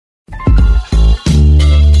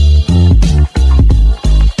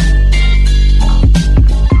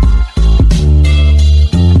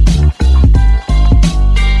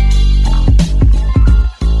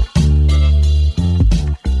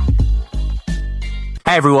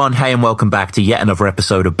Hey everyone, hey and welcome back to yet another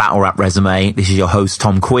episode of Battle Rap Resume. This is your host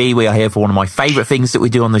Tom Quee. We are here for one of my favourite things that we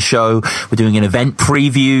do on the show. We're doing an event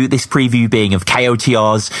preview, this preview being of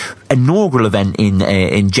KOTR's inaugural event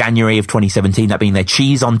in January of 2017, that being their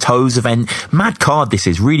Cheese on Toes event. Mad card this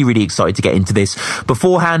is. Really excited to get into this.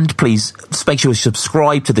 Beforehand, please make sure to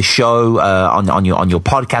subscribe to the show on your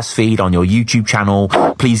podcast feed, on your YouTube channel.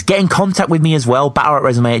 Please get in contact with me as well,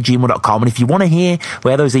 battlerapresume@gmail.com. And if you want to hear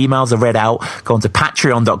where those emails are read out, go on to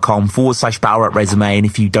patreon.com/battlerapresume. And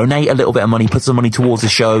if you donate a little bit of money, put some money towards the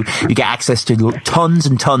show, you get access to tons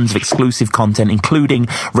and tons of exclusive content, including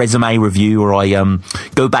Resume Review, where I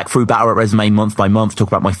go back through Battle Rap Resume month by month, talk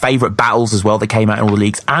about my favourite battles as well that came out in all the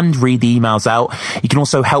leagues, and read the emails out. You can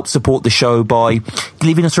also help support the show by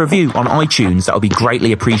leaving us a review on iTunes. That would be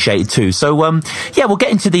greatly appreciated too. So yeah, we'll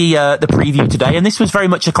get into the preview today, and this was very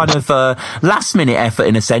much a kind of last minute effort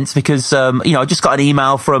in a sense, because I just got an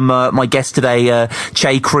email from my guest today,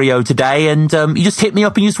 Che Kreao today, and you just hit me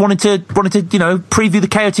up and you just wanted to preview the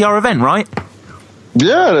KOTR event, right?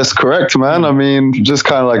 Yeah, that's correct, man. I mean, just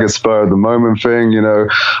kind of like a spur of the moment thing,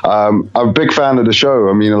 I'm a big fan of the show.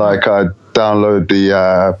 I mean, like, I download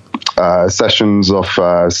the sessions off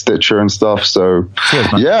Stitcher and stuff. So,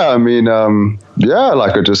 yeah, I mean,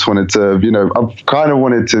 like, I just wanted to, I've kind of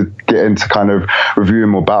wanted to get into kind of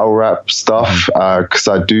reviewing more battle rap stuff, because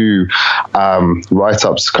I do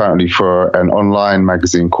write-ups currently for an online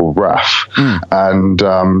magazine called RAF. And,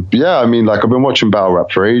 yeah, I mean, like, I've been watching battle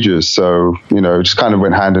rap for ages, so, just kind of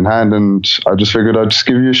went hand in hand, and I just figured I'd just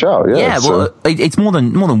give you a shout. Yeah, well, it's more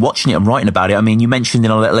than watching it and writing about it. I mean, you mentioned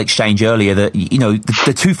in a little exchange earlier that,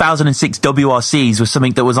 the 2006 WRCs was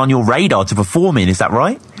something that was on your radar to perform in. Is that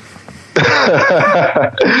right?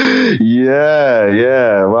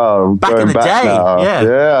 yeah. Well, back in the day, now.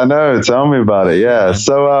 Yeah, I know. Tell me about it. Yeah.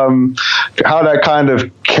 So, how that kind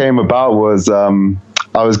of came about was,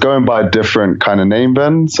 I was going by a different kind of name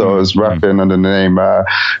then. So I was rapping under the name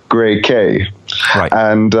Grey K. Right.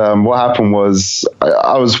 And what happened was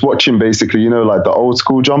I was watching basically, like the old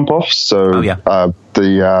school jump offs. So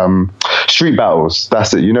the street battles.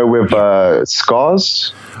 That's it. With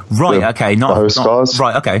Scars. Right. Okay. Not Scars.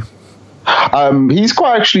 Right. Okay. He's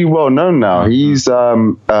quite actually well known now. He's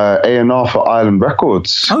A&R for Island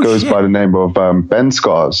Records. Goes by the name of Ben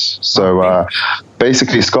Scars. So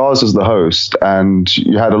basically, Scars was the host, and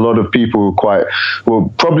you had a lot of people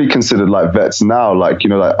probably considered like vets now, like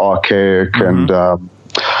like Archaic, and I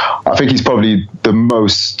think he's probably the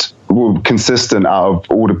most consistent out of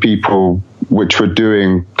all the people which were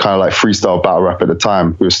doing kind of like freestyle battle rap at the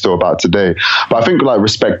time, who are still about today. But I think like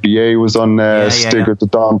Respect BA was on there, Stigger the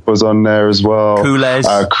Dump was on there as well. Coolez.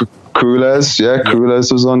 Coolez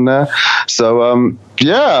was on there. So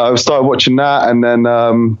I started watching that, and then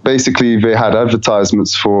basically they had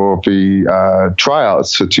advertisements for the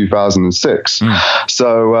tryouts for 2006.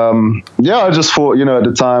 So I just thought, at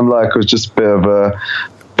the time, like, I was just a bit of a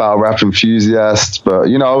battle rap enthusiast, but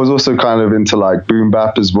I was also kind of into like boom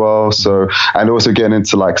bap as well, so, and also getting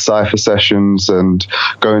into like cypher sessions and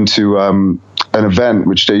going to an event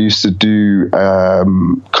which they used to do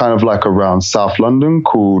kind of like around South London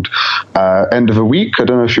called End of a Week. I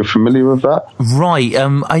don't know if you're familiar with that. Right.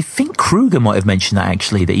 I think Kruger might have mentioned that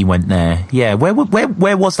actually, that he went there. Yeah. Where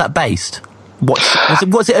was that based?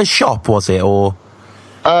 Was it a shop, was it, or?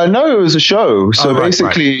 No, it was a show. So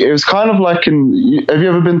basically, it was kind of like have you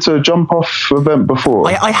ever been to a jump off event before?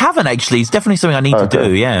 I haven't actually. It's definitely something I need to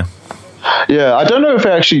do. Yeah. Yeah, I don't know if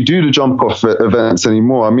they actually do the jump off events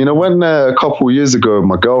anymore. I mean, I went there a couple of years ago with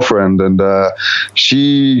my girlfriend, and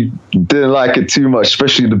she didn't like it too much,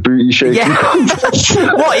 especially the booty shaking contest.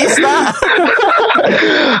 What is that?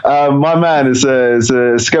 My man is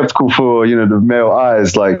skeptical for the male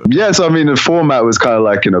eyes. Like, so I mean, the format was kind of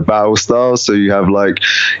like battle style. So you have like,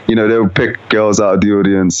 they'll pick girls out of the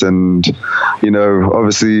audience, and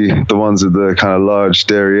obviously the ones with the kind of large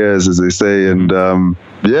derrieres, as they say, and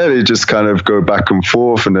they just kind of go back and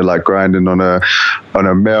forth, and they're like grinding on a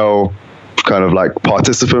male kind of like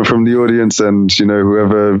participant from the audience, and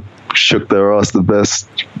whoever shook their ass the best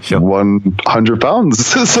won £100.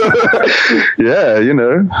 So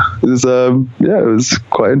it was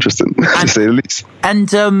quite interesting, to say the least. And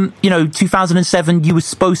 2007, you were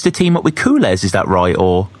supposed to team up with Coolez, is that right?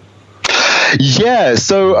 Or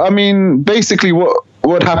so I mean, basically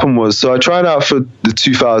what happened was, so I tried out for the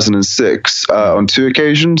 2006 on 2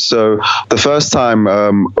 occasions. So the first time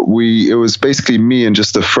it was basically me and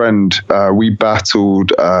just a friend. We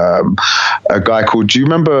battled a guy called, do you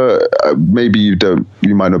remember, maybe you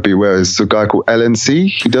might not be aware, it's a guy called LNC.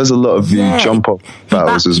 He does a lot of the jump up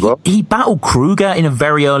battles as well. He battled Kruger in a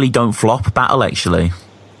very early Don't Flop battle, actually.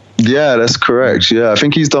 Yeah, that's correct. Yeah, I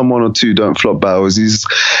think he's done 1 or 2 Don't Flop battles.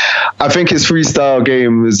 I think his freestyle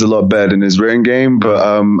game is a lot better than his written game, but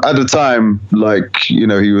at the time, like, he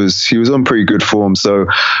was on pretty good form, so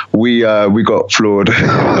we got floored.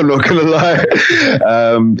 I'm not gonna lie.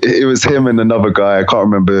 It was him and another guy. I can't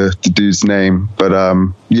remember the dude's name, but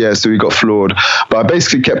so we got floored. But I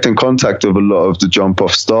basically kept in contact with a lot of the jump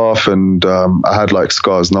off staff, and I had like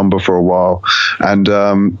Scar's number for a while, and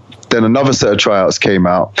then another set of tryouts came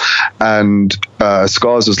out, and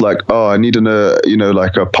Scars was like, "Oh, I need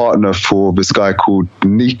a partner for this guy called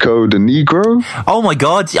Nico the Negro." Oh my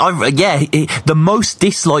god! The most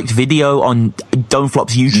disliked video on Don't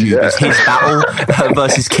Flop's YouTube is his battle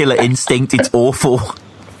versus Killer Instinct. It's awful.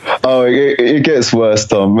 Oh, it gets worse,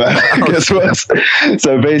 Tom. It gets worse.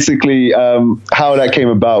 So basically, how that came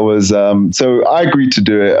about was, so I agreed to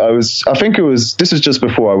do it. This was just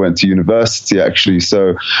before I went to university, actually.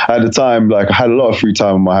 So at the time, like, I had a lot of free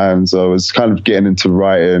time on my hands. I was kind of getting into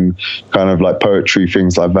writing, kind of like poetry,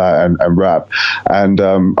 things like that, and rap. And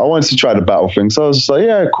I wanted to try the battle thing. So I was just like,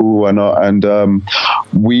 yeah, cool, why not? And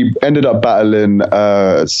we ended up battling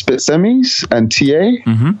Spit Semis and TA.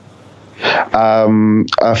 Mm-hmm.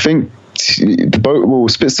 I think Spit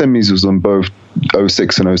Semis was on both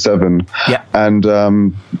 06 and 07. Yeah. And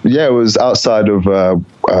it was outside of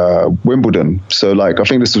Wimbledon. So like, I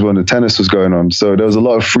think this was when the tennis was going on. So there was a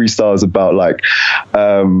lot of freestyles about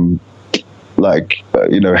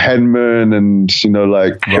Henman and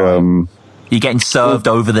you're getting served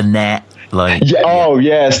over the net. Like,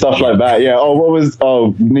 stuff like that. Yeah.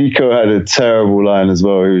 Nico had a terrible line as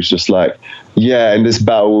well. He was just like, yeah, and this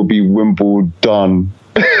battle will be Wimbledon.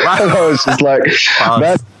 And I was just like,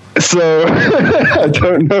 so I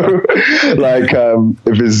don't know,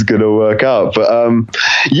 if this is gonna work out. But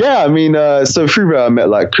so through that I met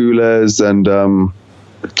like Coolers and kind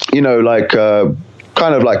of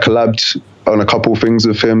like collabed on a couple things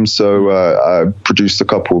with him. So I produced a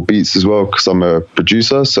couple of beats as well because I'm a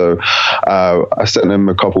producer. So I sent him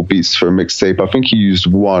a couple beats for a mixtape. I think he used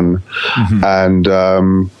one. Mm-hmm. And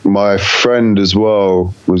my friend as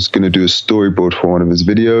well was going to do a storyboard for one of his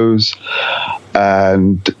videos.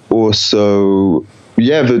 And also,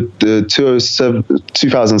 the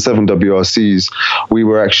 2007 WRCs, we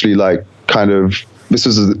were actually like this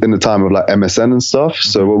was in the time of like MSN and stuff.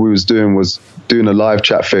 So what we was doing was doing a live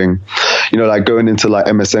chat thing, like going into like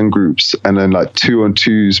MSN groups and then like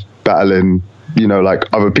 2-on-2s battling,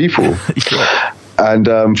 other people. Sure. And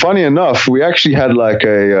funny enough, we actually had like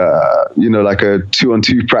a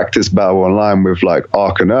 2-on-2 practice battle online with like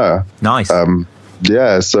Ark and Nice.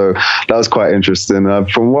 So that was quite interesting.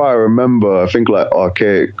 From what I remember, I think like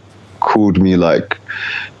Archaic called me like,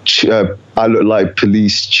 I look like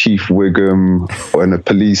Police Chief Wiggum or a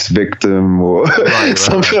police victim or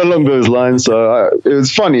something along those lines. So it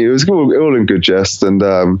was funny. It was all in good jest. And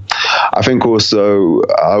I think also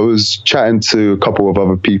I was chatting to a couple of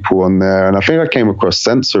other people on there, and I think I came across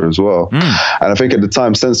Sensor as well. And I think at the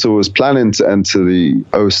time Sensor was planning to enter the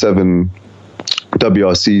 07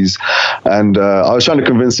 WRCs, and I was trying to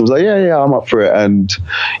convince them. I was like, yeah, I'm up for it. And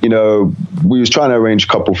we was trying to arrange a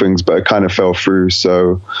couple things, but it kind of fell through.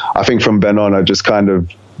 So I think from then on, I just kind of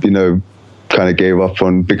gave up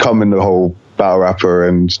on becoming the whole battle rapper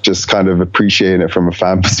and just kind of appreciating it from a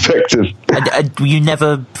fan perspective. You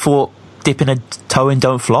never thought dipping a toe in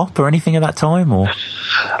Don't Flop or anything at that time, or?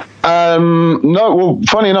 No. Well,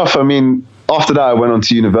 funny enough, I mean, after that, I went on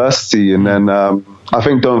to university, and then I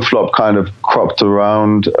think Don't Flop kind of cropped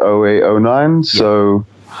around 08, 09. So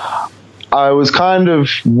I was kind of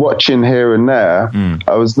watching here and there.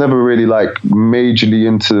 I was never really like majorly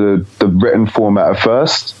into the written format at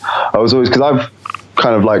first. I was always, because I've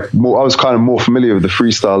kind of like I was kind of more familiar with the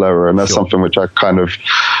freestyle era, and that's something which I kind of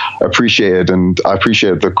appreciated, and I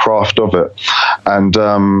appreciated the craft of it. And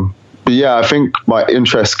but yeah, I think my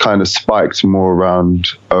interest kind of spiked more around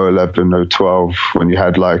 011, 012 when you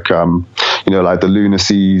had like like the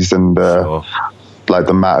Lunacies and like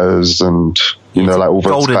the Matters and like all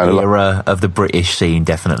those golden kind of era of the British scene.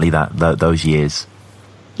 Definitely those years.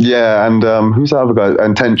 Yeah, and who's that other guy?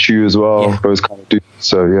 And Tenchu as well. Yeah. Those kind of dudes.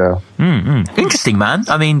 So yeah. Interesting, man.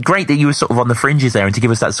 I mean, great that you were sort of on the fringes there, and to give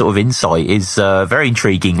us that sort of insight is very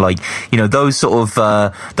intriguing. Like, those sort of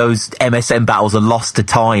those MSN battles are lost to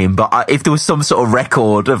time. But if there was some sort of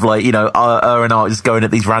record of like and R just going at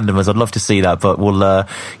these randomers, I'd love to see that. But we'll at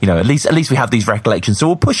least we have these recollections. So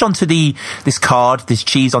we'll push on to this card, this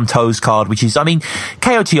cheese on toes card, which is, I mean,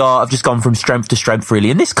 KOTR have just gone from strength to strength really,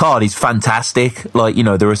 and this card is fantastic. Like,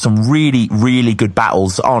 there are some really, really good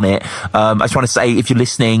battles on it. I just want to say, if you're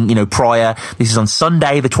listening, prior, this is on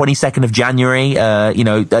Sunday, the 22nd of January,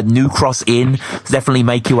 New Cross Inn. Definitely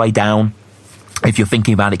make your way down if you're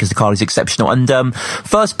thinking about it, because the card is exceptional. And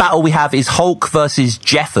first battle we have is Hulk versus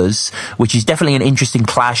Jeffers, which is definitely an interesting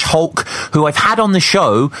clash. Hulk, who I've had on the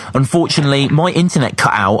show, unfortunately, my internet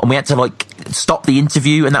cut out and we had to stop the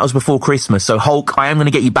interview, and that was before Christmas. So Hulk, I am going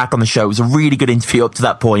to get you back on the show. It was a really good interview up to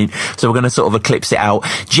that point, so we're going to sort of eclipse it out.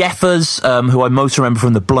 Jeffers, who I most remember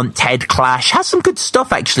from the Blunt Ted clash, has some good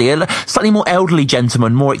stuff actually. A slightly more elderly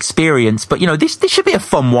gentleman, more experienced, but this should be a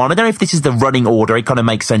fun one. I don't know if this is the running order. It kind of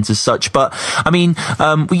makes sense as such, but I mean,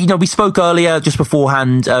 we spoke earlier just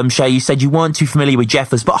beforehand, Shay, you said you weren't too familiar with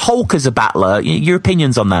Jeffers, but Hulk as a battler, your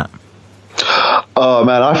opinions on that? Oh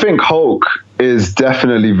man, I think Hulk is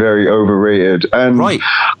definitely very overrated, and right.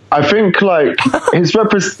 I think his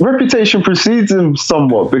reputation precedes him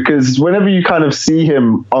somewhat, because whenever you kind of see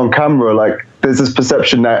him on camera, there's this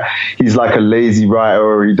perception that he's like a lazy writer,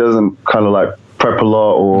 or he doesn't kind of prep a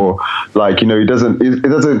lot, or it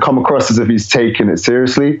doesn't come across as if he's taking it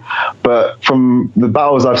seriously. But from the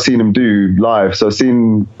battles I've seen him do live, so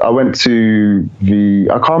I went to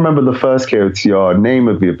I can't remember the first KOTR name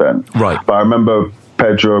of the event, right? But I remember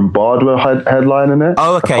Pedro and Bard were headlining it.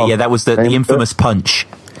 Oh, okay, yeah, that was the infamous punch.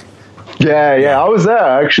 Yeah, I was there.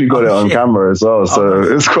 I actually got it on camera as well, so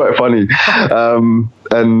it's quite funny. I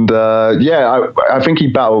think he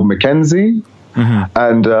battled Mackenzie. Mm-hmm.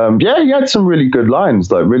 And he had some really good lines,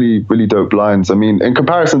 really, really dope lines. I mean, in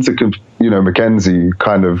comparison to Mackenzie,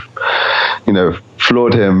 kind of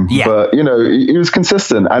floored him, but he was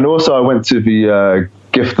consistent. And also, I went to the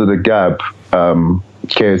Gift of the Gab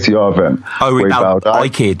KOTR event. Oh, without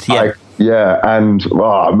I-Kid, yeah. And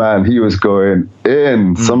oh man, he was going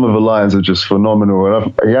in. Some of the lines are just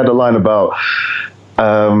phenomenal. He had a line about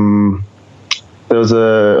there was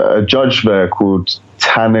a judge there called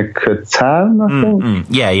Tanika Tan, I think.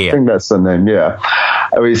 Yeah. I think that's the name, yeah.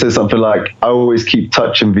 Where he says something like, I always keep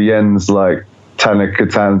touching the ends like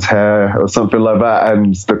Tanika Tan's hair, or something like that.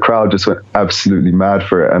 And the crowd just went absolutely mad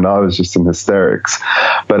for it. And I was just in hysterics.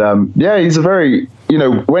 But he's a very,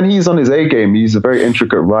 when he's on his A game, he's a very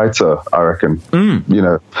intricate writer, I reckon, and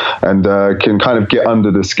can kind of get under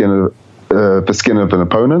the skin of an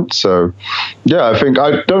opponent. So, yeah, I think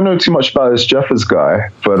I don't know too much about this Jeffers guy,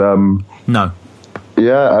 but no.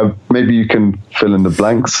 Yeah, maybe you can fill in the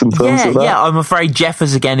blanks in terms of that. Yeah, I'm afraid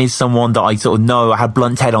Jeffers again is someone that I sort of know. I had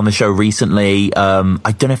Blunt Ted on the show recently. I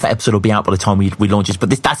don't know if that episode will be out by the time we launch it, but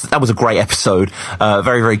that was a great episode.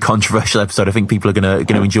 Very, very controversial episode. I think people are going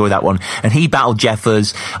to enjoy that one. And he battled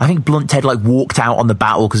Jeffers. I think Blunt Ted walked out on the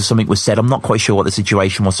battle because something was said. I'm not quite sure what the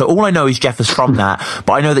situation was. So all I know is Jeffers from that,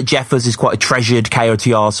 but I know that Jeffers is quite a treasured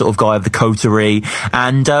KOTR sort of guy of the coterie.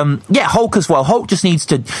 And Hulk as well. Hulk just needs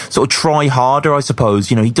to sort of try harder, I suppose.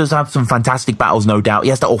 He does have some fantastic battles, no doubt. He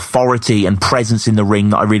has that authority and presence in the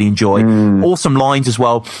ring that I really enjoy. Awesome lines as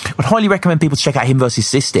well. I'd highly recommend people check out him versus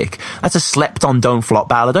Cystic. That's a slept on, don't flop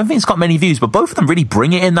battle. I don't think it's got many views, but both of them really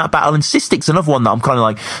bring it in that battle. And Cystic's another one that I'm kind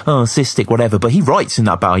of Cystic, whatever. But he writes in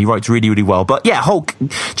that battle. He writes really, really well. But yeah, Hulk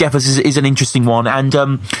Jeffers is an interesting one. And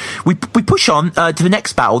we push on to the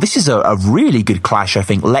next battle. This is a really good clash, I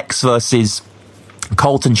think. Lex versus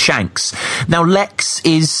Carlton Shanks. Now, Lex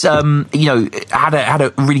is, had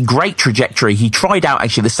a really great trajectory. He tried out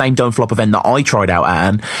actually the same Don't Flop event that I tried out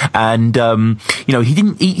at, and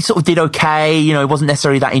he sort of did okay. It wasn't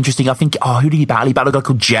necessarily that interesting. I think, who did he battle? He battled a guy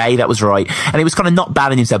called Jay, that was right. And it was kind of not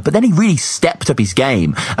bad in himself, but then he really stepped up his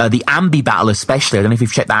game. The Ambi battle especially, I don't know if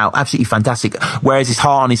you've checked that out, absolutely fantastic. Wears his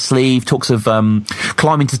heart on his sleeve, talks of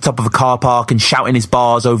climbing to the top of a car park and shouting his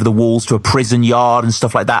bars over the walls to a prison yard and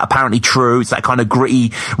stuff like that. Apparently true. It's that kind of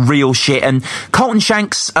gritty, real shit. And Carlton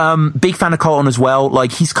Shanks, big fan of Carlton as well.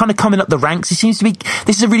 He's kind of coming up the ranks. He seems to be,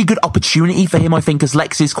 this is a really good opportunity for him, I think, because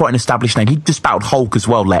Lex is quite an established name. He just battled Hulk as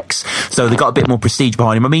well, Lex. So they got a bit more prestige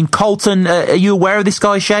behind him. I mean, Carlton, are you aware of this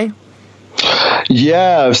guy, Shay?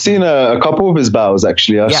 Yeah, I've seen a couple of his battles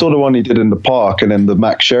actually. I saw the one he did in the park and then the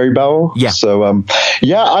Mac Sherry battle. Yeah. So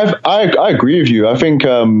I agree with you. I think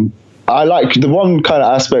I like the one kind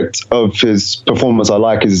of aspect of his performance I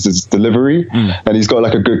like is his delivery, and he's got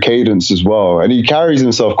a good cadence as well, and he carries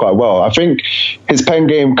himself quite well. I think his pen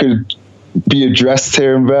game could be addressed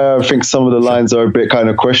here and there. I think some of the lines are a bit kind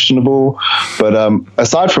of questionable, but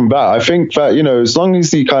aside from that, I think that as long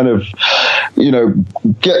as he kind of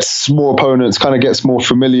gets more opponents, kind of gets more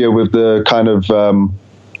familiar with the kind of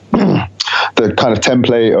the kind of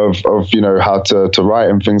template of you know, how to write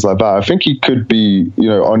and things like that, I think he could be, you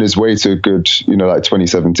know, on his way to a good, you know, like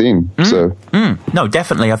 2017. No,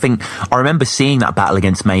 definitely. I remember seeing that battle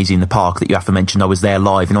against Maisie in the park that you have to mention. I was there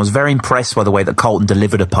live, and I was very impressed by the way that Carlton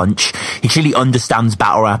delivered a punch. He clearly understands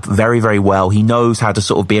battle rap very, very well. He knows how to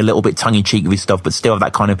sort of be a little bit tongue-in-cheek with his stuff, but still have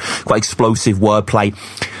that kind of quite explosive wordplay.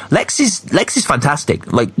 Lex is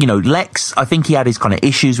fantastic. Like, you know, Lex, I think he had his kind of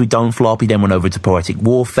issues with Don't Flop. He then went over to Poetic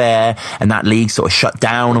Warfare, and that league sort of shut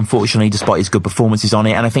down, unfortunately, despite his good performances on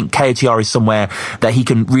it. And I think KOTR is somewhere that he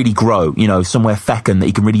can really grow, you know, somewhere feckin' that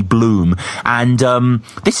he can really bloom. And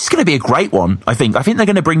this is going to be a great one, I think. I think they're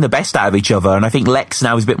going to bring the best out of each other. And I think Lex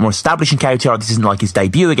now is a bit more established in KOTR. This isn't like his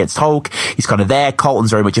debut against Hulk. He's kind of there.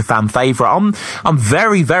 Carlton's very much a fan favourite. I'm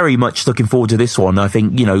very, very much looking forward to this one. I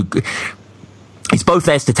think, you know, it's both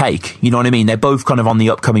theirs to take, you know what I mean? They're both kind of on the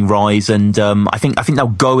upcoming rise, and I think they'll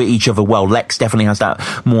go at each other well. Lex definitely has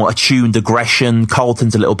that more attuned aggression.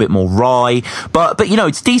 Carlton's a little bit more wry, but you know,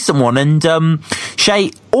 it's a decent one. And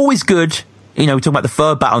Shay, always good. You know, we're talking about the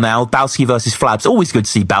third battle now, Bowski versus Flabz. Always good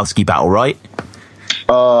to see Bowski battle, right?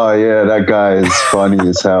 Oh yeah, that guy is funny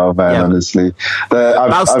as hell, man. Yeah. Honestly,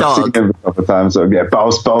 I've seen him a couple of times. So yeah,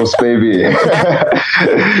 bounce, baby.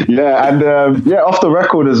 Yeah, and off the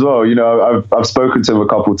record as well. You know, I've spoken to him a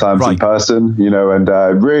couple of times in person. You know, and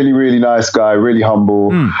really, really nice guy, really humble.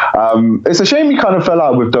 It's a shame he kind of fell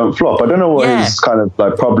out with Don't Flop. I don't know what his kind of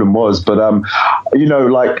like problem was, but you know,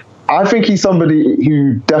 like, I think he's somebody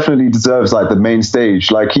who definitely deserves like the main stage.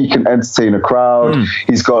 Like, he can entertain a crowd.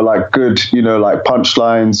 He's got like good, you know, like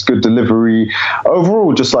punchlines, good delivery.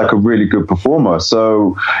 Overall, just like a really good performer.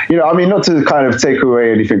 So, you know, I mean, not to kind of take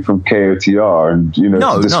away anything from KOTR and, you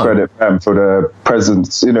know, to discredit them for the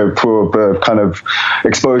presence, you know, for the kind of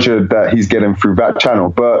exposure that he's getting through that channel.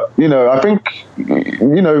 But, you know, I think,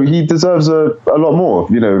 you know, he deserves a lot more,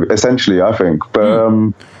 you know, essentially, I think.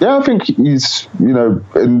 But yeah, I think he's, you know,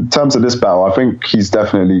 in terms of this battle, I think he's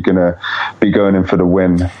definitely gonna be going in for the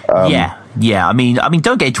win. Yeah. I mean,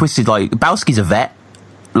 don't get it twisted. Like, Bowski's a vet.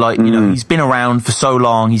 Like, you know, he's been around for so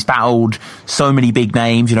long. He's battled so many big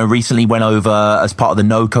names. You know, recently went over as part of the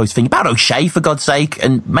No Coast thing. He battled O'Shea, for God's sake,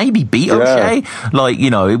 and maybe beat O'Shea. Like, you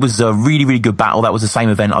know, it was a really, really good battle. That was the same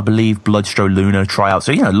event, I believe, Bloodstro Luna tryout.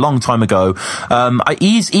 So, you know, a long time ago.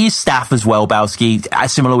 He's staff as well, Bowski,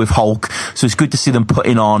 similar with Hulk. So it's good to see them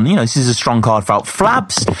putting on, you know, this is a strong card for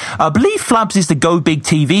Flabz. I believe Flabz is the Go Big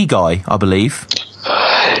TV guy, I believe.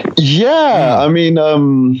 Yeah, I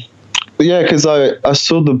mean, yeah, because I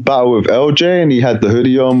saw the battle with LJ and he had the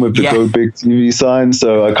hoodie on with the Go Big TV sign.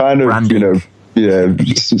 So I kind of, you know,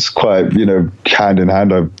 it's quite, you know, hand in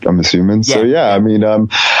hand, I'm assuming. Yeah. So, yeah, I mean,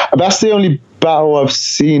 that's the only battle I've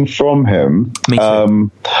seen from him. Me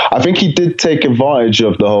too. I think he did take advantage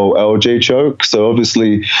of the whole LJ choke. So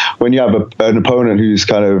obviously when you have an opponent who's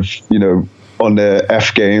kind of, you know, on the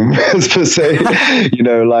F game, as per se, you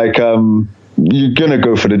know, like, you're gonna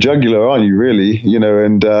go for the jugular, aren't you, really? You know,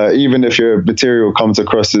 and even if your material comes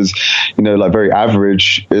across as, you know, like very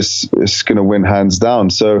average, it's gonna win hands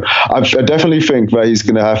down. So I definitely think that he's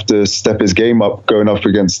gonna have to step his game up going up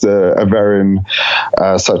against a veteran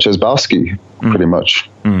such as Bowski, pretty much.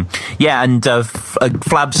 Yeah, and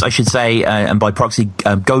Flabz, I should say, and by proxy,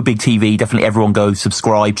 Go Big TV, definitely everyone go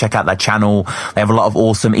subscribe, check out that channel. They have a lot of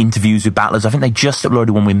awesome interviews with battlers. I think they just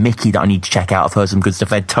uploaded one with Mickey that I need to check out. I've heard some good stuff.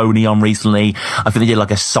 They had Tony on recently. I think they did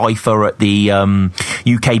like a cypher at the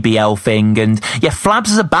UKBL thing. And yeah, Flabz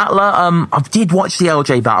is a battler. I did watch the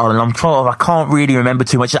LJ battle, and I can't really remember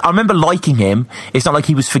too much. I remember liking him. It's not like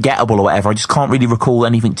he was forgettable or whatever. I just can't really recall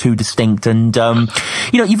anything too distinct. And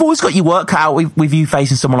you know, you've always got your work cut out with you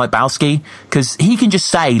facing someone like Bowski, because he can just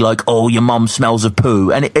say like, "Oh, your mum smells of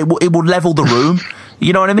poo," and it will level the room.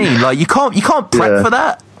 You know what I mean? Like, you can't prep for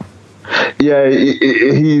that. Yeah,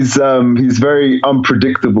 he's very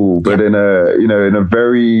unpredictable, but in a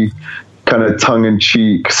very kind of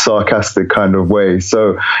tongue-in-cheek, sarcastic kind of way.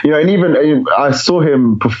 So, you know, and even I saw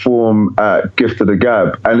him perform at Gift of the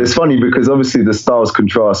Gab, and it's funny because obviously the styles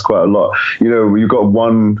contrast quite a lot. You know, you've got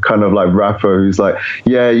one kind of like rapper who's like,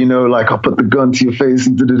 yeah, you know, like, I'll put the gun to your face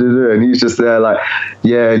and and he's just there like,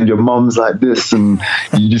 yeah, and your mom's like this, and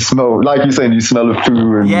you smell, like you're saying, you smell of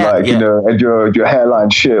poo, and you know, and your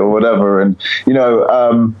hairline shit or whatever. And, you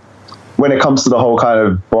know, when it comes to the whole kind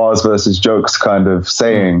of bars versus jokes kind of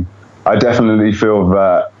saying, I definitely feel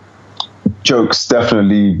that jokes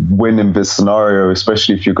definitely win in this scenario,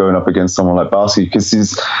 especially if you're going up against someone like Bowski,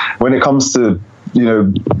 because when it comes to, you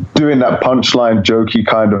know, doing that punchline jokey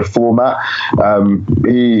kind of format,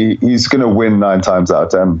 he's going to win 9 times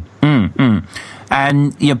out of 10.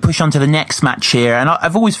 and push on to the next match here. And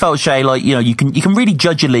I've always felt, Shay, like you can really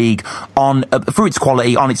judge a league on through its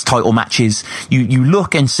quality, on its title matches. You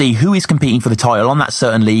look and see who is competing for the title on that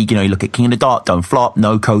certain league. You look at King of the Dart, Don't Flop,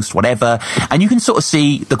 No Coast, whatever, and you can sort of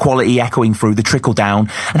see the quality echoing through, the trickle down.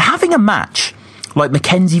 And having a match like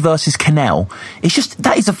Mackenzie versus Kinell,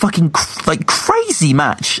 that is a fucking crazy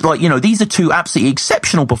match. These are two absolutely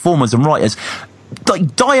exceptional performers and writers, like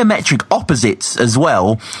diametric opposites as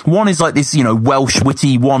well. One is like this, Welsh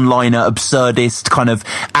witty one-liner, absurdist kind of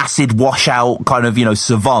acid washout kind of,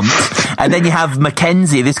 savant. And then you have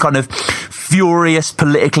Mackenzie, this kind of furious,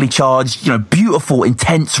 politically charged, beautiful,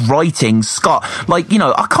 intense writing. Scott,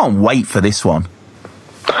 I can't wait for this one.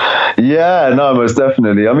 Yeah, no, most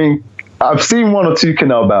definitely. I mean, I've seen one or two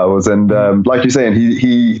Kinell battles, and like you're saying,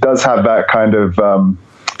 he does have that kind of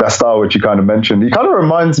that style which you kind of mentioned. He kind of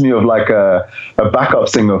reminds me of like a backup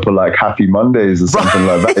singer for like Happy Mondays or something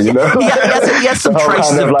like that. He has some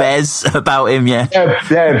traces of Bez about him. Yeah,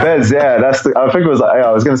 Bez. Yeah, I think it was like,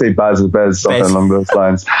 I was going to say Baz or Bez, something along those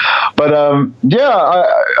lines. But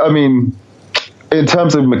I mean, in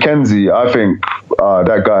terms of Mackenzie, I think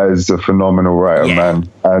that guy is a phenomenal writer, man,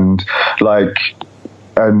 and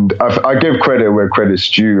I give credit where credit's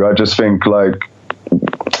due. I just think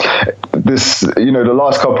this, the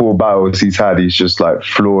last couple of battles he's had, he's just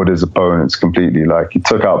floored his opponents completely. He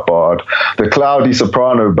took out Bard. The Cloudy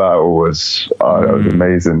Soprano battle was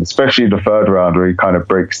amazing, especially the third round where he kind of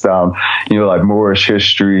breaks down, Moorish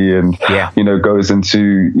history and, goes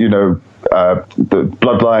into, the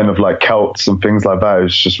bloodline of Celts and things like that.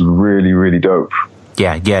 It's just really, really dope.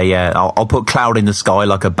 Yeah. I'll put cloud in the sky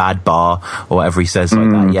like a bad bar or whatever he says like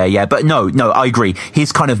that. Yeah. But no, I agree.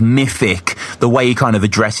 He's kind of mythic, the way he kind of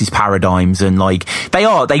addresses paradigms, and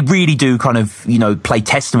they really do kind of, play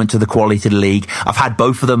testament to the quality of the league. I've had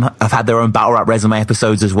both of them. I've had their own Battle Rap Resume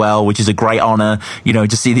episodes as well, which is a great honor,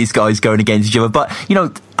 to see these guys going against each other. But,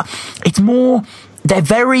 it's more, I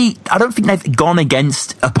don't think they've gone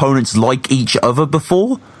against opponents like each other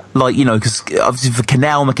before. Because obviously for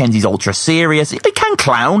Kinell, Mackenzie's ultra serious. He can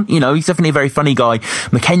clown, he's definitely a very funny guy.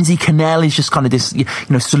 Mackenzie Kinell is just kind of this,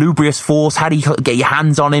 salubrious force. How do you get your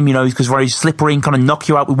hands on him? Because very slippery and kind of knock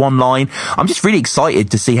you out with one line. I'm just really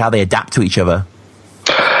excited to see how they adapt to each other.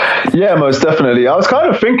 Yeah, most definitely. I was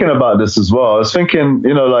kind of thinking about this as well. I was thinking,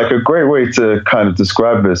 a great way to kind of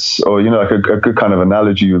describe this, or, a good kind of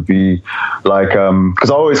analogy would be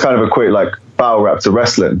because I always kind of equate battle rap to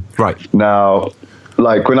wrestling. Right. Now,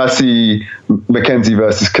 when I see Mackenzie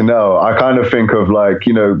versus Kinell, I kind of think of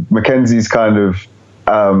Mackenzie's kind of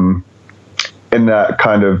in that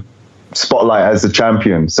kind of spotlight as the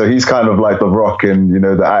champion. So he's kind of like the Rock and,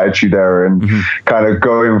 the Attitude Era, and kind of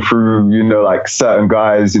going through, certain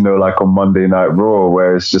guys, on Monday Night Raw,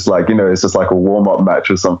 where it's just it's just a warm-up match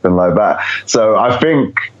or something like that. So I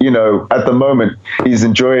think, at the moment, he's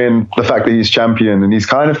enjoying the fact that he's champion, and he's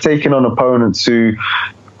kind of taking on opponents who,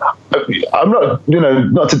 I'm not,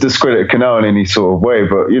 not to discredit Kinell in any sort of way,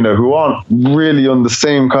 but, who aren't really on the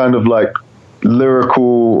same kind of lyrical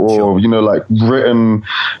or, written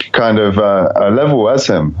kind of level as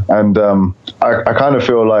him. And I kind of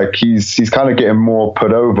feel like he's kind of getting more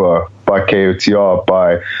put over by KOTR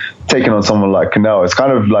by taking on someone like Kinell. It's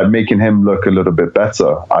kind of making him look a little bit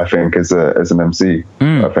better, I think, as an MC,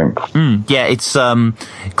 I think. Yeah, it's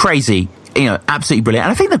crazy. Absolutely brilliant.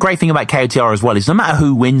 And I think the great thing about KOTR as well is no matter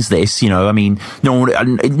who wins this, I mean, no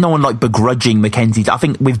one begrudging Mackenzie. I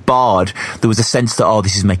think with Bard, there was a sense that,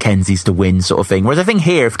 this is Mackenzie's to win sort of thing. Whereas I think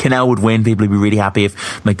here, if Kinell would win, people would be really happy.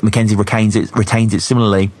 If Mackenzie retains it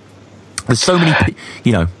similarly. There's so many,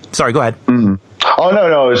 sorry, go ahead. Oh,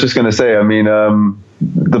 no, I was just going to say, I mean,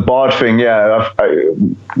 the Bard thing,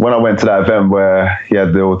 when I went to that event where he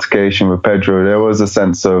had the altercation with Pedro, there was a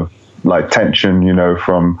sense of tension,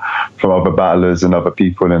 from other battlers and other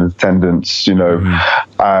people in attendance,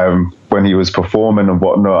 when he was performing and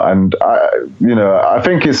whatnot. And I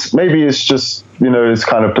think it's just, his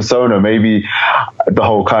kind of persona. Maybe the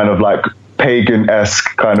whole kind of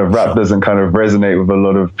pagan-esque kind of rap doesn't kind of resonate with a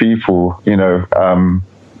lot of people,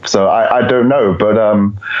 So I don't know, but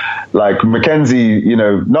Mackenzie,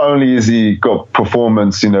 not only has he got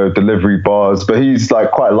performance, delivery bars, but he's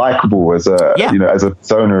quite likable as a as a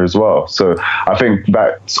persona as well. So I think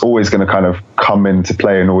that's always going to kind of come into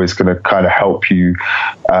play and always going to kind of help you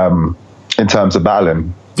in terms of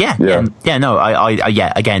battling. No,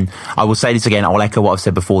 again, I will say this again, I'll echo what I've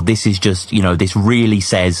said before. This is just, this really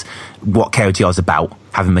says what KOTR is about,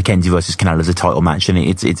 having Mackenzie versus Kinell as a title match, and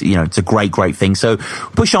it's a great thing. So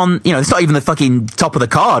push on, it's not even the fucking top of the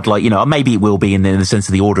card, maybe it will be in the sense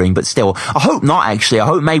of the ordering, but still, I hope not, actually. I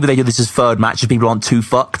hope maybe they do this as third match, if people aren't too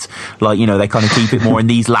fucked, they kind of keep it more, and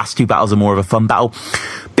these last two battles are more of a fun battle.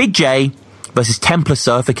 Big J versus Templar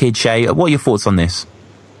Surfa Kid. Shay, what are your thoughts on this?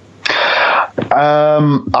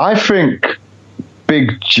 I think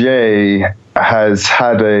Big J has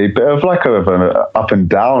had a bit of an up and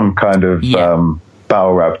down kind of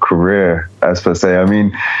battle rap career, as per se. I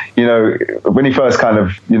mean, when he first kind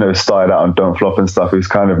of, started out on Don't Flop and stuff, he was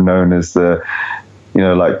kind of known as the,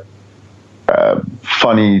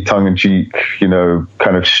 funny, tongue-in-cheek,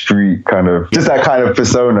 kind of street, kind of just that kind of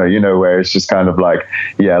persona, where it's just kind of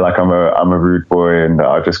I'm a rude boy and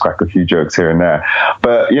I'll just crack a few jokes here and there.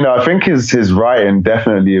 But I think his writing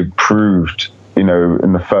definitely improved, in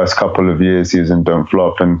the first couple of years he was in Don't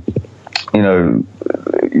Flop, and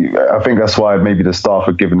I think that's why maybe the staff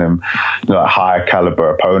had given him higher caliber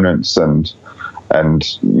opponents, and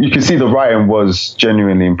you can see the writing was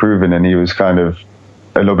genuinely improving, and he was kind of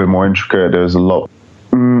a little bit more intricate. There was a lot.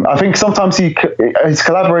 I think sometimes his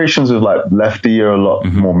collaborations with Lefty are a lot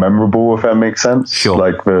more memorable, if that makes sense. Sure.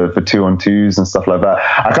 Like the 2-on-2s and stuff like that.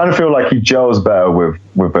 I kind of feel like he gels better with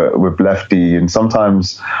Lefty, and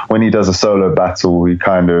sometimes when he does a solo battle, it's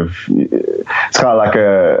kind of like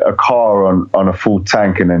a car on a full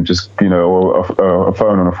tank, and then just or a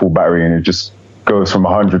phone on a full battery, and it just goes from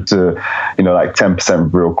 100 to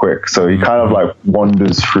 10% real quick. So he kind of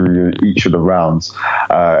wanders through each of the rounds,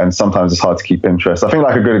 and sometimes it's hard to keep interest. I think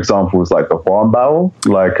a good example is the Juan battle,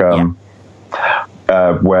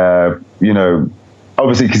 where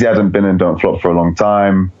obviously because he hadn't been in Don't Flop for a long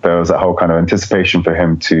time, there was that whole kind of anticipation for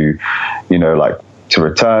him to to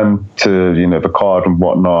return to the card and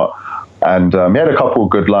whatnot. And he had a couple of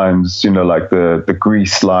good lines, the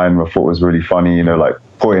Grease line I thought was really funny,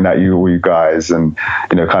 pointing at all you guys, and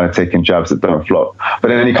kind of taking jabs at Don't Flop. But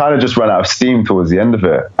then he kind of just ran out of steam towards the end of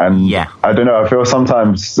it, and I don't know, I feel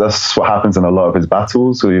sometimes that's what happens in a lot of his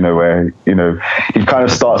battles, where he kind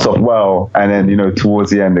of starts off well, and then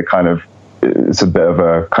towards the end it's a bit of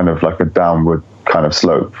a kind of a downward kind of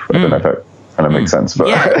slope. I don't know if that kind of makes sense, but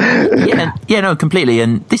no, completely.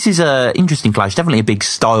 And this is a interesting clash, definitely a big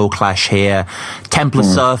style clash here. Templar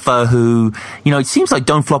Surfa, who it seems like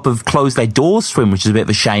Don't Flop have closed their doors for him, which is a bit of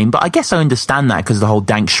a shame, but I guess I understand that because of the whole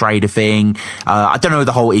Dank Schrader thing. I don't know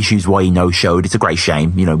the whole issues why he no-showed. It's a great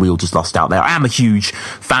shame, we all just lost out there. I am a huge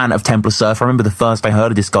fan of Templar Surfa. I remember the first I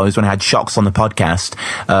heard of this guy was when I had Shocks on the podcast,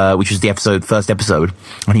 which was the first episode,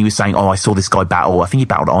 and he was saying, I saw this guy battle, I think he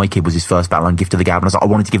battled I-Kid, was his first battle on Gift of the Gab, and I was like, I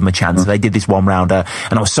wanted to give him a chance. So they did this one rounder,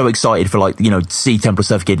 and I was so excited for to see Templar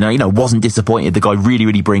Surfa Kid. Now, wasn't disappointed. The guy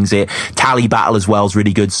really brings it. Tally battle as well is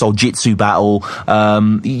really good. Soul Jitsu battle,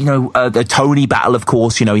 the Tony battle, of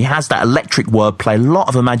course. He has that electric wordplay, a lot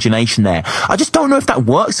of imagination there. I just don't know if that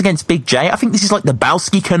works against Big J. I think this is the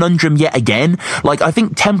Bowski conundrum yet again. I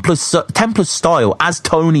think Templar's style, as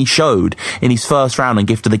Tony showed in his first round on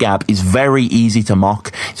Gift of the Gab, is very easy to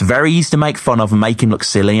mock. It's very easy to make fun of and make him look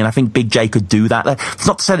silly, and I think Big J could do that. It's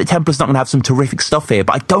not to say that Templar's not going to have some terrific stuff here,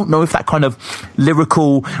 but I don't know if that kind of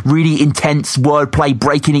lyrical, really intense wordplay,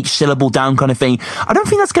 breaking each syllable down kind of thing, I don't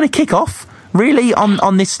think that's going to kick off really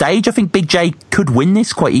on this stage. I think Big J could win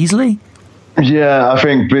this quite easily. Yeah, I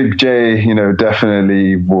think Big J,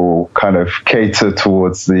 definitely will kind of cater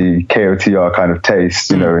towards the KOTR kind of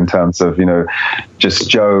taste, in terms of, just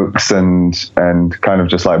jokes and kind of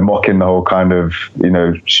just mocking the whole kind of,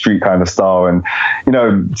 street kind of style, and,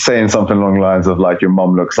 saying something along the lines of your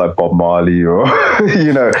mom looks like Bob Marley, or,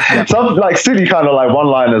 some silly kind of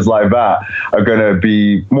one-liners like that are going to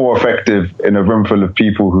be more effective in a room full of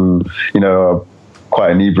people who, are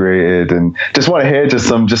quite inebriated and just want to hear just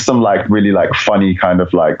some really funny kind of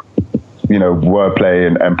wordplay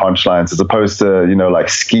and punchlines, as opposed to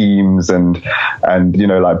schemes and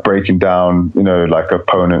breaking down an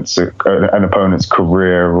opponent's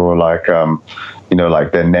career, or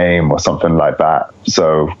their name or something like that.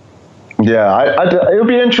 So yeah, it'll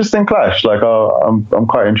be an interesting clash. I'm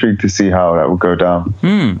quite intrigued to see how that will go down.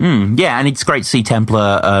 Yeah, and it's great to see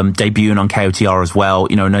Templar debuting on KOTR as well.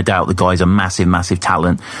 No doubt the guy's a massive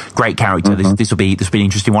talent, great character. This will be an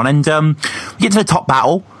interesting one. And we get to the top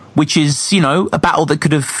battle, which is a battle that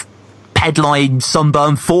could have headline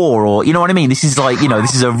Sunburn 4, or you know what I mean. This is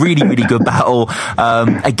this is a really good battle.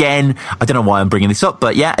 Again, I don't know why I'm bringing this up,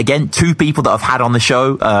 but yeah, again, two people that I've had on the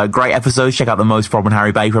show, great episodes. Check out the Most Prob and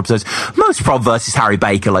Harry Baker episodes. Most Prob versus Harry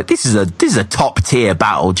Baker, this is a top tier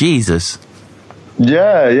battle. Jesus.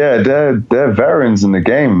 Yeah, they're veterans in the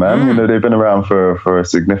game, man. You know, they've been around for a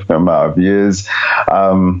significant amount of years.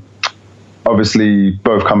 Obviously,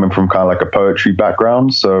 both coming from kind of like a poetry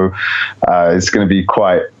background, so it's going to be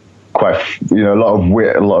quite, you know, a lot of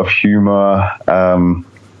wit, a lot of humor.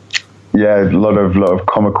 Yeah, a lot of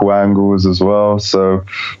comical angles as well. So,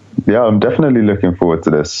 yeah, I'm definitely looking forward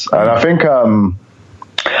to this, and I think.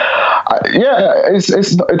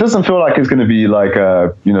 It doesn't feel like it's going to be like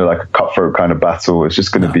a, you know, like a cutthroat kind of battle. It's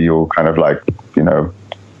just going to be all kind of like, you know,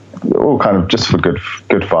 all kind of just for good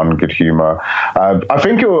fun, good humor. I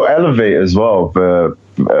think it will elevate as well the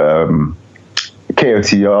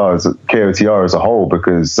KOTR as a whole,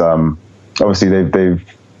 because obviously they've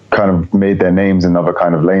kind of made their names in other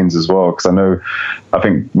kind of lanes as well. Because I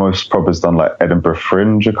think Most Prob has done like Edinburgh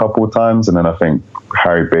Fringe a couple of times, and then I think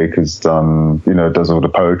Harry Baker's done, you know, does all the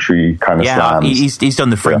poetry kind of slams. He's done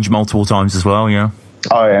the Fringe multiple times as well. Yeah.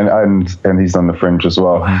 Oh, and he's done the Fringe as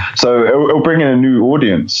well. Mm-hmm. So it'll bring in a new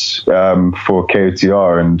audience for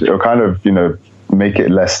KOTR, and it'll kind of, you know, make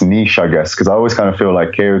it less niche, I guess, because I always kind of feel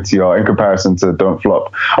like KOTR, in comparison to Don't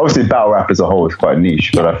Flop, obviously battle rap as a whole is quite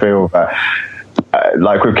niche, but I feel that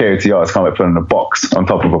like with KOTR, it's kind of like putting a box on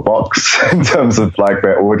top of a box in terms of like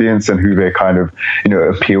their audience and who they kind of, you know,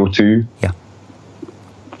 appeal to. Yeah.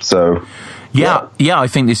 So Yeah, I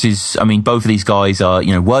think this is, I mean, both of these guys are,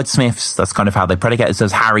 you know, wordsmiths. That's kind of how they predicate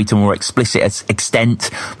themselves. Harry to a more explicit extent,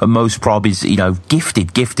 but Most Prob is, you know,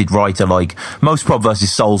 gifted writer. Like, Most Prob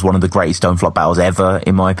versus Soul's one of the greatest Don't Flop battles ever,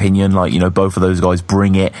 in my opinion. Like, you know, both of those guys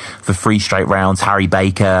bring it for 3 straight rounds. Harry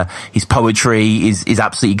Baker, his poetry is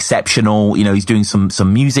absolutely exceptional. You know, he's doing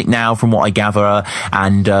some music now, from what I gather,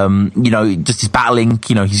 and, you know, just his battling,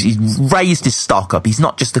 you know, he's raised his stock up. He's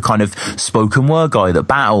not just the kind of spoken word guy that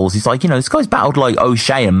battles. He's like, you know, this guy's battled like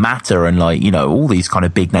O'Shea and Matter and like, you know, all these kind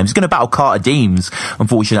of big names. He's going to battle Carter Deems.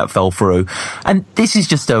 Unfortunately, that fell through. And this is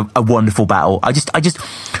just a wonderful battle. I just,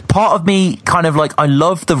 part of me kind of like, I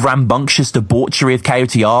love the rambunctious debauchery of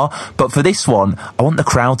KOTR, but for this one, I want the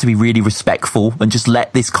crowd to be really respectful and just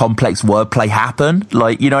let this complex wordplay happen.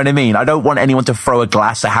 Like, you know what I mean? I don't want anyone to throw a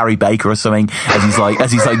glass at Harry Baker or something as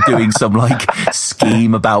he's like doing some like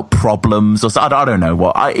scheme about problems or so. I don't know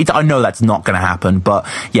what. I know that's not going to happen, but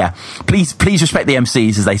yeah, please respect the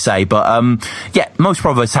MCs, as they say. But yeah, Most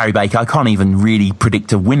Prob versus Harry Baker. I can't even really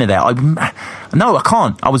predict a winner there. No, I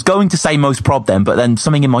can't. I was going to say Most Prob then, but then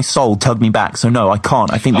something in my soul tugged me back. So no, I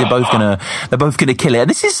can't. I think they're both gonna kill it. And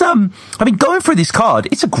this is I mean, going through this card,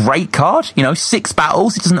 it's a great card. You know, 6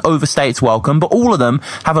 battles. It doesn't overstay its welcome, but all of them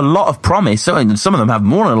have a lot of promise. So, and some of them have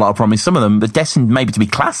more than a lot of promise. Some of them are destined maybe to be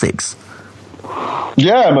classics.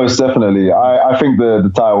 Yeah, most definitely. I think the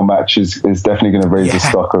title match is definitely going to raise the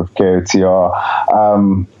stock of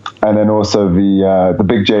KOTR, and then also the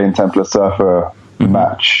Big J and Templar Surfa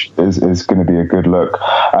match is going to be a good look.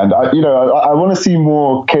 And I want to see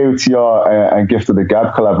more KOTR and Gift of the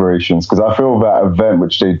Gab collaborations, because I feel that event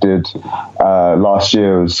which they did last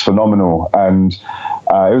year was phenomenal. And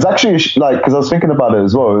it was actually like, because I was thinking about it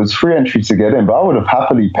as well, it was free entry to get in, but I would have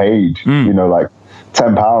happily paid, you know, like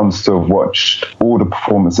 £10 to have watched all the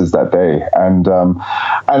performances that day, and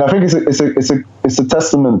I think it's a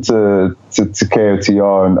testament to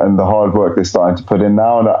KOTR and the hard work they're starting to put in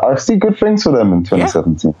now, and I see good things for them in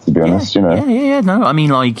 2017. To be honest, you know. No, I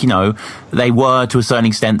mean, like, you know, they were to a certain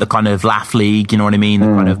extent the kind of laugh league, you know what I mean, the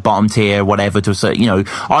kind of bottom tier, whatever. To a certain, you know,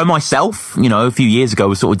 I myself, you know, a few years ago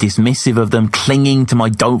was sort of dismissive of them, clinging to my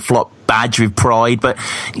Don't Flop badge with pride, but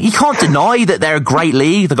you can't deny that they're a great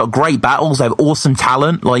league. They've got great battles. They have awesome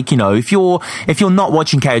talent. Like, you know, if you're not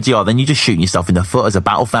watching KOTR, then you're just shooting yourself in the foot as a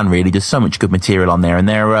battle fan. Really, there's so much good material on there, and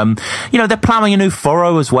they're you know, they're plowing a new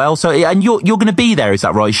furrow as well. So, and you're going to be there, is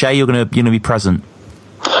that right, Shay? You're going to be present.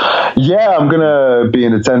 Yeah, I'm going to be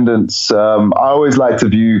in attendance. I always like to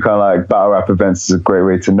view kind of like battle rap events as a great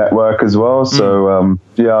way to network as well. So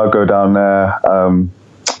yeah, I'll go down there.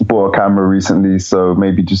 Bought a camera recently, so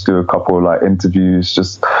maybe just do a couple of like interviews,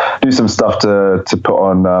 just do some stuff to put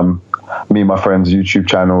on me and my friend's YouTube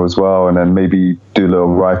channel as well, and then maybe do a little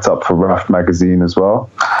write up for RAF magazine as well.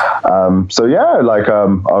 So yeah, like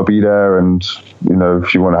I'll be there, and you know,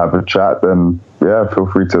 if you want to have a chat, then yeah, feel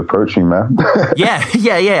free to approach me, man. yeah,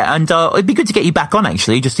 and it'd be good to get you back on,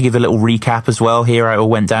 actually, just to give a little recap as well here how it all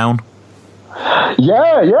went down.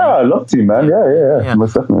 Yeah, I'd love to, man. Yeah,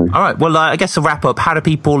 most definitely. All right, well, I guess to wrap up, how do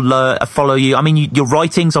people follow you? I mean, your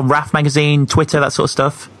writings on RAF magazine, Twitter, that sort of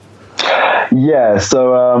stuff? Yeah,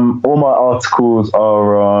 so all my articles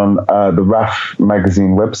are on the RAF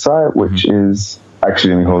magazine website, which is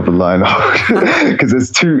Actually, let me hold the line up because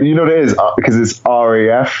it's two. You know what it is? Because it's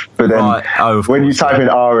RAF, but then when you type in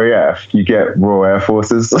RAF, you get Royal Air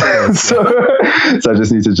Forces. so I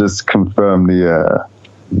just need to confirm the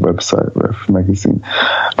website, RAF Magazine.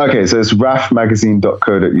 Okay, so it's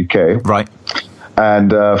rafmagazine.co.uk. Right.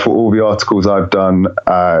 And for all the articles I've done,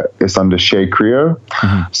 it's under Che Kreao.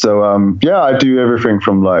 So, I do everything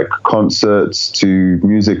from like concerts to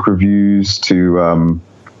music reviews to...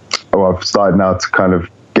 I've started now to kind of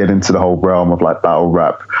get into the whole realm of like battle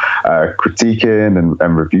rap critiquing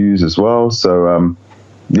and reviews as well. So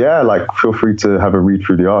feel free to have a read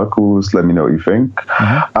through the articles. Let me know what you think.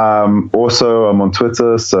 Also, I'm on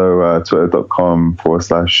Twitter, so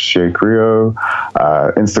twitter.com/Che Kreao.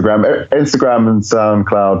 Instagram and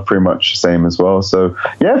SoundCloud pretty much the same as well. So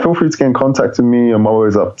feel free to get in contact with me. I'm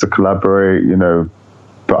always up to collaborate,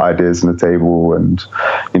 put ideas on the table, and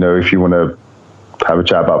if you want to have a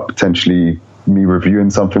chat about potentially me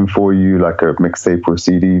reviewing something for you, like a mixtape or a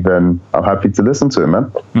CD, then I'm happy to listen to it,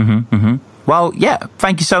 man. Well, yeah,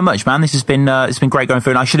 thank you so much, man. This has been it's been great going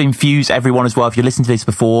through, and I should infuse everyone as well. If you listened to this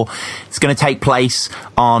before, it's going to take place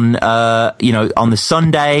on on the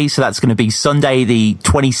Sunday, so that's going to be Sunday the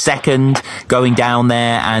 22nd, going down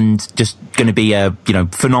there, and just going to be a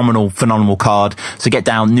phenomenal card. So get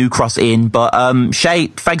down, New Cross Inn. But Che,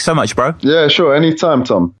 thanks so much, bro. Yeah, sure, anytime,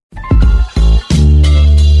 Tom.